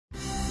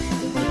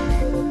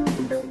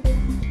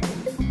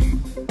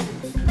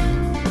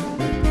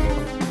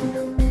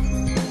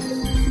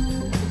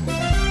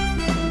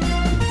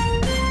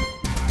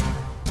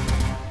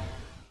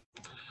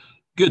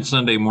Good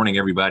Sunday morning,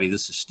 everybody.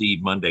 This is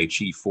Steve Monday,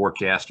 Chief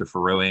Forecaster for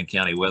Rowan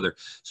County Weather.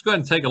 Let's go ahead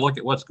and take a look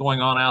at what's going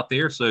on out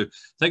there. So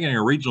taking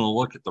a regional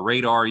look at the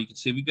radar, you can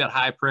see we've got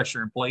high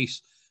pressure in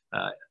place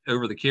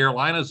over the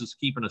Carolinas. It's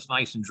keeping us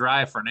nice and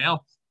dry for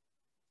now.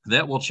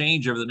 That will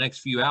change over the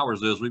next few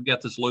hours as we've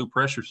got this low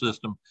pressure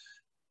system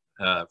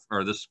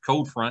or this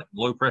cold front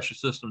low pressure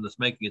system that's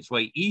making its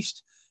way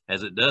east.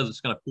 As it does, it's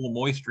going to pull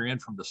moisture in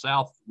from the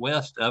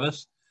southwest of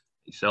us.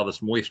 You see all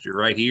this moisture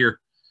right here.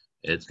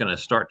 It's going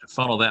to start to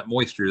funnel that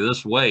moisture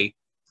this way.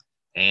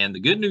 And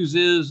the good news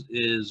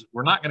is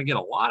we're not going to get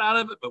a lot out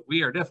of it, but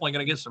we are definitely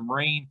going to get some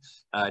rain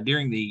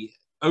during the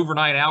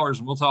overnight hours.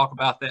 And we'll talk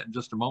about that in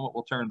just a moment.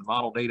 We'll turn the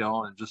model data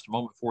on in just a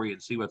moment for you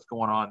and see what's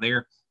going on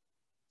there.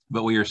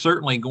 But we are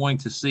certainly going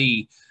to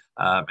see,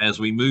 as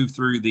we move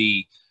through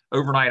the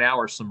overnight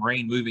hours, some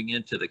rain moving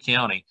into the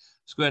county.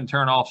 Let's go ahead and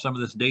turn off some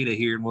of this data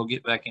here, and we'll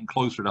get back in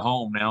closer to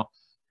home now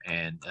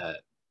and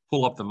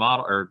pull up the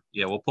model,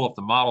 we'll pull up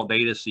the model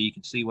data so you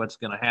can see what's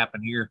going to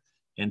happen here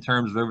in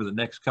terms of over the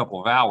next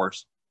couple of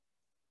hours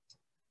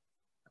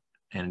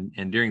and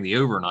during the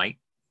overnight.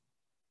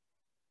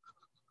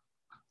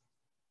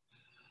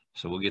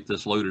 So we'll get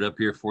this loaded up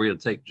here for you. It'll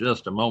take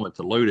just a moment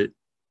to load it.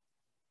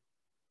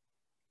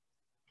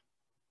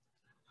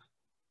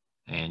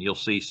 And you'll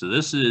see, so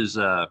this is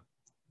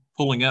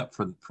pulling up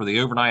for the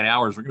overnight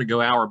hours. We're going to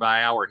go hour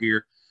by hour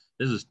here.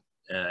 This is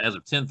as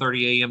of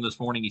 10:30 a.m. this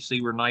morning. You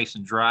see we're nice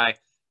and dry.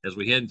 As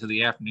we head into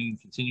the afternoon,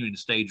 continuing to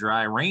stay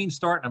dry. Rain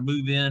starting to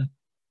move in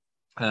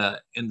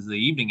into the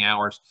evening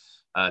hours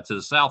to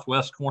the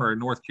southwest corner of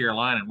North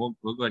Carolina. And we'll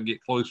go ahead and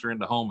get closer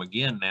into home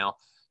again now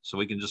so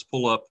we can just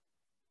pull up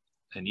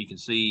and you can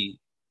see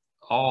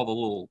all the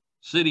little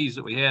cities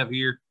that we have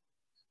here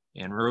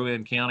in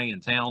Rowan County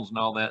and towns and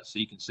all that, so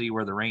you can see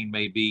where the rain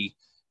may be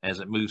as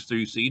it moves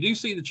through. So you do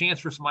see the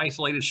chance for some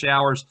isolated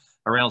showers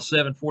around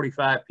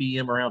 7:45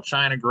 p.m. around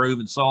China Grove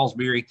and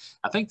Salisbury.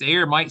 I think the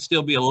air might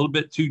still be a little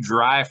bit too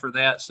dry for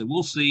that, so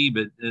we'll see.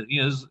 But this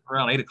is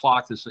around 8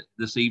 o'clock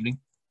this evening.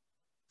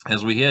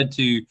 As we head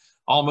to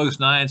almost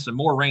 9, some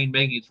more rain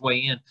making its way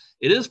in.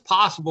 It is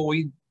possible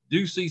we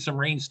do see some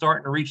rain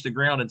starting to reach the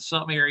ground in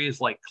some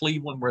areas like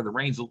Cleveland, where the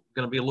rain's going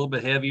to be a little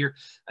bit heavier.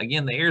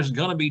 Again, the air is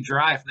going to be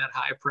dry from that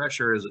high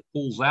pressure as it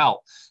pulls out,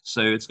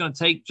 so it's going to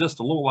take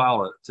just a little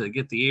while to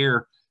get the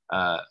air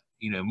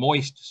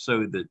moist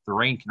so that the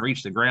rain can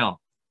reach the ground.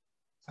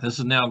 This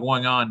is now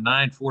going on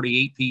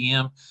 9:48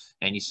 p.m.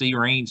 and you see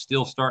rain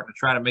still starting to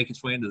try to make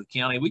its way into the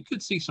county. We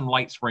could see some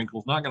light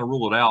sprinkles, not going to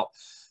rule it out.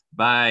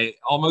 By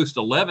almost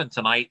 11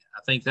 tonight, I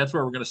think that's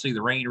where we're going to see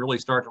the rain really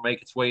start to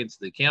make its way into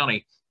the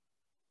county.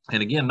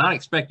 And again, not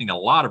expecting a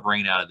lot of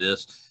rain out of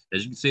this.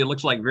 As you can see, it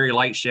looks like very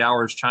light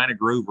showers, China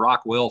Grove,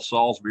 Rockwell,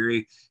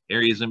 Salisbury,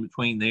 areas in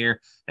between there.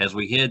 As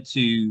we head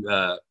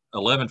to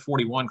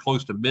 11:41,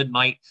 close to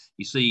midnight,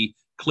 you see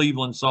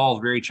Cleveland,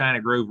 Salisbury, China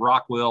Grove,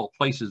 Rockwell,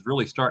 places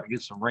really starting to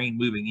get some rain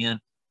moving in.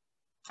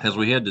 As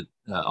we head to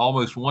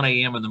almost 1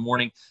 a.m. in the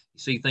morning, you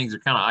see things are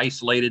kind of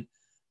isolated.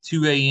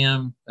 2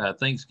 a.m.,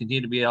 things continue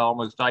to be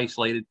almost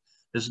isolated.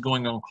 This is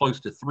going on close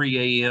to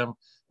 3 a.m.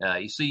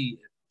 You see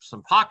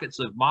some pockets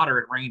of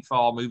moderate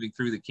rainfall moving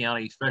through the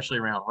county, especially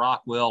around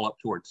Rockwell, up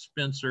towards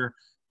Spencer,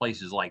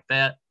 places like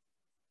that.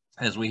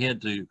 As we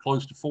head to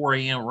close to 4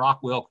 a.m.,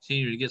 Rockwell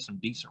continue to get some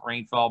decent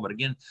rainfall, but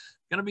again,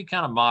 going to be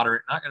kind of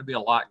moderate, not going to be a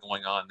lot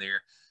going on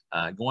there.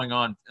 Going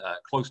on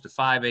close to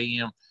 5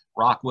 a.m.,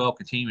 Rockwell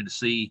continuing to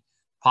see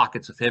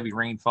pockets of heavy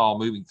rainfall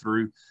moving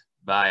through.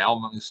 By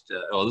almost,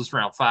 this is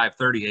around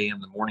 5:30 a.m.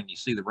 in the morning, you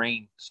see the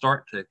rain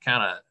start to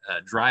kind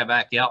of dry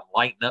back out and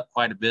lighten up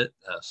quite a bit.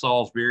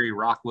 Salisbury,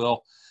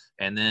 Rockwell,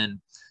 and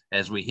then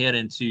as we head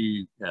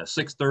into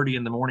 6:30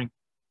 in the morning,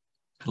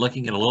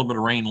 looking at a little bit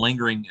of rain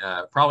lingering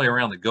probably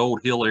around the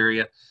Gold Hill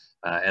area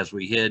as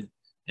we head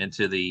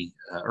into the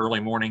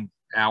early morning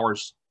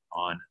hours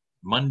on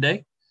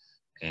Monday.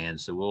 And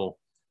so we'll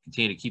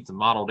continue to keep the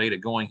model data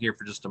going here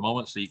for just a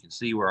moment so you can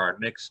see where our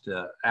next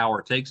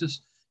hour takes us.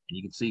 And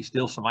you can see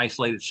still some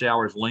isolated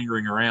showers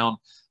lingering around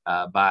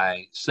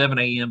by 7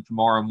 a.m.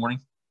 tomorrow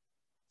morning.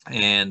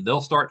 And they'll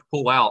start to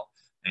pull out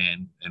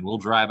and we'll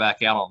dry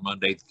back out on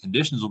Monday. The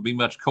conditions will be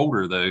much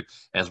colder, though,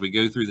 as we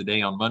go through the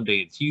day on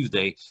Monday and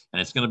Tuesday.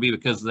 And it's going to be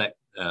because of that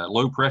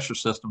low pressure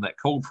system, that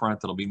cold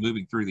front that'll be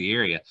moving through the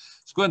area.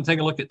 Let's go ahead and take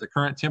a look at the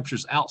current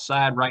temperatures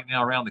outside right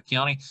now around the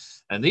county.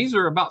 And these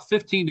are about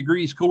 15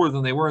 degrees cooler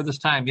than they were this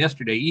time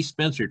yesterday. East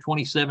Spencer,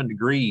 27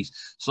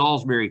 degrees.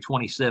 Salisbury,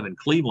 27.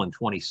 Cleveland,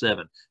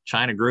 27.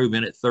 China Grove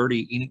in at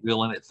 30.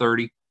 Enochville in at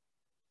 30.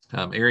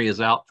 Areas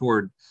out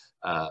toward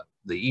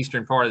the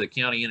eastern part of the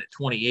county in at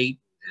 28.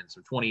 And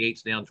some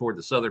 28s down toward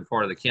the southern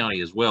part of the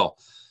county as well.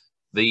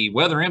 The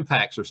weather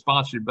impacts are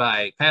sponsored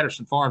by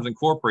Patterson Farms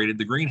Incorporated.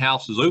 The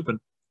greenhouse is open,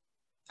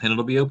 and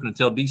it'll be open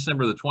until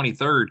December the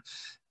 23rd,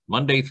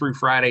 Monday through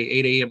Friday,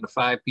 8 a.m. to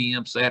 5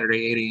 p.m.,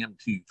 Saturday, 8 a.m.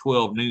 to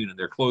 12 noon, and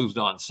they're closed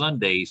on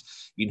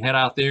Sundays. You can head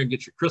out there and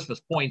get your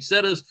Christmas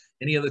poinsettias,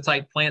 any other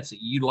type plants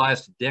that you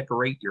utilize to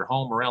decorate your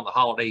home around the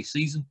holiday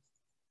season,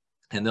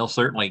 and they'll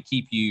certainly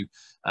keep you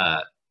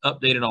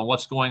updated on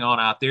what's going on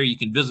out there. You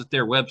can visit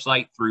their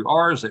website through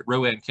ours at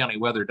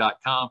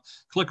RowanCountyWeather.com.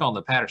 Click on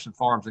the Patterson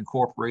Farms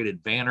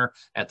Incorporated banner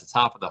at the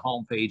top of the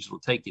homepage. It'll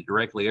take you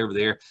directly over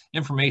there.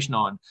 Information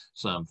on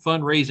some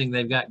fundraising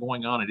they've got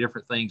going on and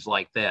different things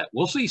like that.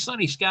 We'll see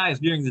sunny skies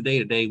during the day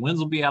today. Winds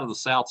will be out of the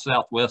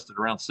south-southwest at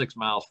around 6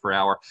 miles per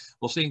hour.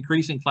 We'll see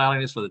increasing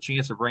cloudiness with a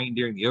chance of rain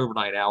during the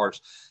overnight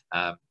hours.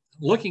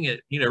 Looking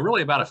at,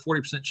 really about a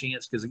 40%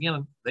 chance, because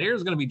again, the air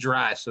is going to be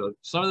dry. So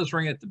some of this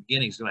rain at the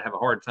beginning is going to have a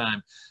hard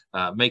time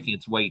making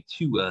its way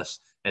to us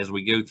as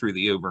we go through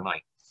the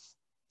overnight.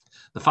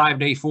 The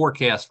 5-day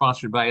forecast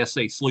sponsored by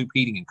SA Sloop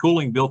Heating and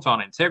Cooling, built on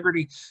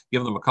integrity.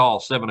 Give them a call,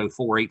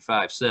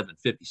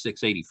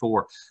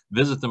 704-857-5684.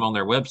 Visit them on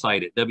their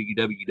website at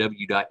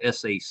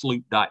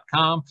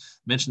www.sasloop.com.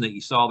 Mention that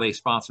you saw they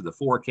sponsor the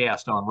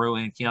forecast on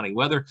Rowan County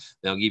Weather.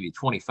 They'll give you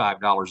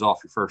 $25 off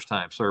your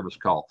first-time service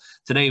call.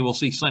 Today, we'll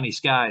see sunny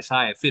skies,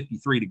 high at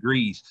 53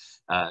 degrees.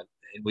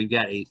 We've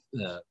got a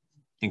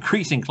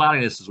increasing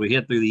cloudiness as we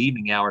head through the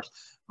evening hours,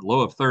 a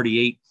low of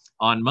 38.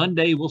 On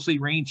Monday, we'll see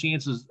rain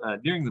chances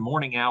during the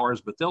morning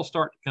hours, but they'll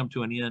start to come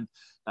to an end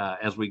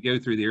as we go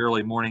through the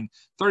early morning.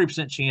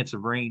 30% chance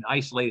of rain,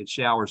 isolated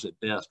showers at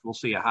best. We'll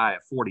see a high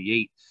of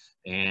 48,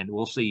 and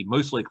we'll see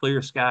mostly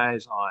clear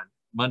skies on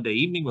Monday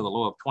evening with a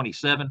low of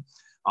 27.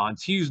 On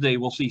Tuesday,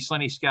 we'll see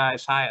sunny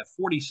skies, high of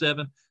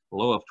 47.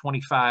 Low of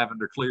 25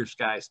 under clear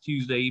skies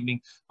Tuesday evening.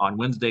 On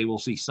Wednesday, we'll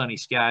see sunny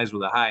skies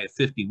with a high of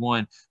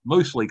 51,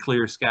 mostly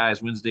clear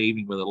skies Wednesday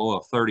evening with a low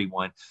of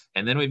 31.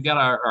 And then we've got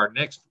our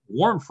next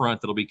warm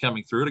front that'll be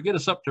coming through to get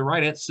us up to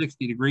right at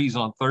 60 degrees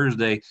on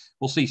Thursday.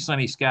 We'll see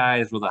sunny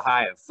skies with a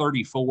high of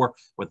 34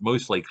 with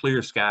mostly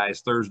clear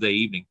skies Thursday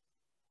evening.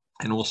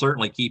 And we'll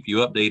certainly keep you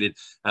updated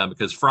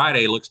because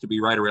Friday looks to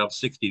be right around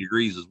 60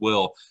 degrees as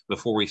well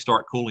before we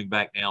start cooling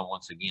back down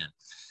once again.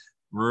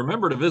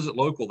 Remember to visit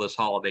local this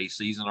holiday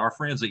season. Our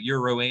friends at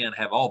Euro-Ann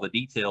have all the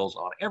details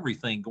on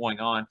everything going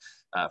on,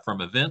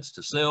 from events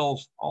to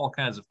sales, all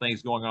kinds of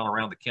things going on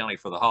around the county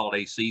for the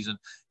holiday season.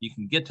 You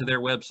can get to their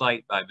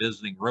website by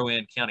visiting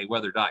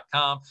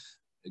RowanCountyWeather.com.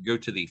 Go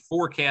to the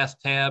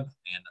forecast tab,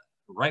 and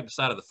right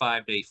beside of the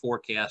 5-day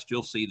forecast,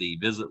 you'll see the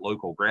visit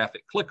local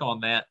graphic. Click on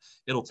that.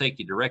 It'll take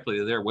you directly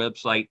to their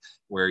website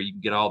where you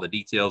can get all the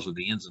details of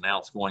the ins and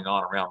outs going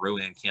on around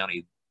Rowan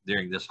County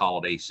during this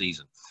holiday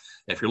season.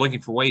 If you're looking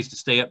for ways to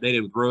stay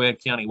updated with Rowan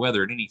County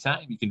weather at any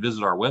time, you can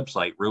visit our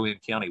website,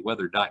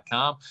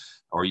 RowanCountyWeather.com,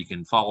 or you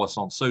can follow us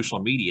on social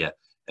media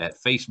at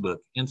Facebook,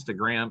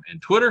 Instagram,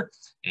 and Twitter.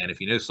 And if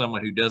you know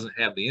someone who doesn't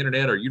have the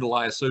internet or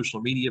utilize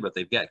social media, but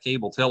they've got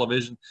cable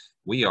television,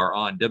 we are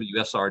on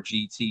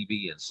WSRG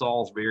TV in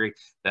Salisbury.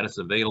 That is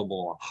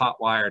available on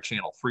Hotwire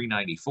Channel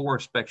 394,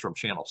 Spectrum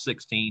Channel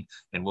 16,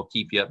 and we'll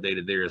keep you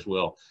updated there as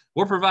well.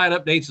 We'll provide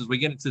updates as we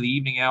get into the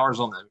evening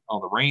hours on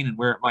the rain and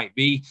where it might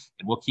be,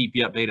 and we'll keep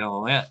you updated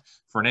on that.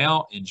 For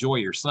now, enjoy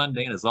your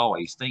Sunday, and as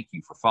always, thank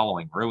you for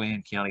following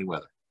Rowan County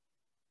Weather.